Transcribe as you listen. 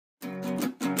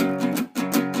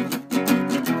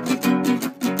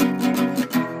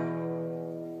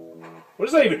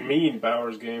does that even mean,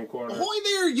 Bowers Game Corner? Ahoy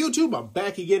there, YouTube! I'm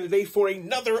back again today for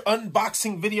another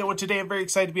unboxing video, and today I'm very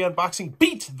excited to be unboxing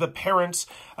Beat the Parents.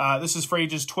 This is for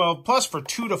ages 12 plus for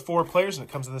 2 to 4 players, and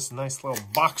it comes in this nice little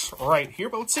box right here.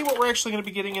 But let's see what we're actually going to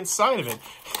be getting inside of it.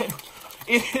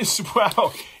 It is,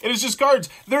 wow, it is just cards.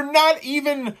 They're not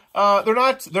even, they're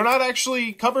not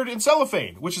actually covered in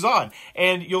cellophane, which is odd.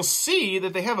 And you'll see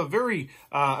that they have a very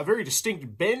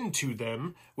distinct bend to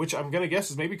them, which I'm going to guess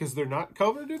is maybe because they're not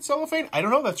covered in cellophane. I don't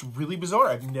know. That's really bizarre.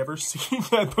 I've never seen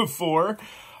that before.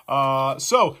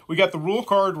 So we got the rule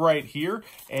card right here,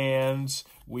 and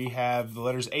we have the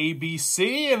letters A, B,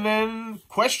 C, and then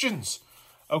questions.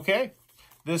 Okay.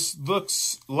 This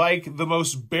looks like the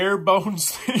most bare bones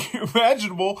thing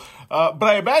imaginable, but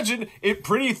I imagine it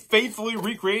pretty faithfully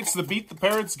recreates the Beat the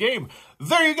Parents game.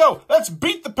 There you go. That's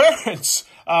Beat the Parents,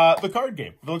 the card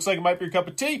game. If it looks like it might be your cup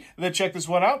of tea, then check this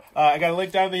one out. I got a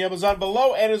link down in the Amazon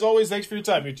below, and as always, thanks for your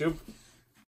time, YouTube.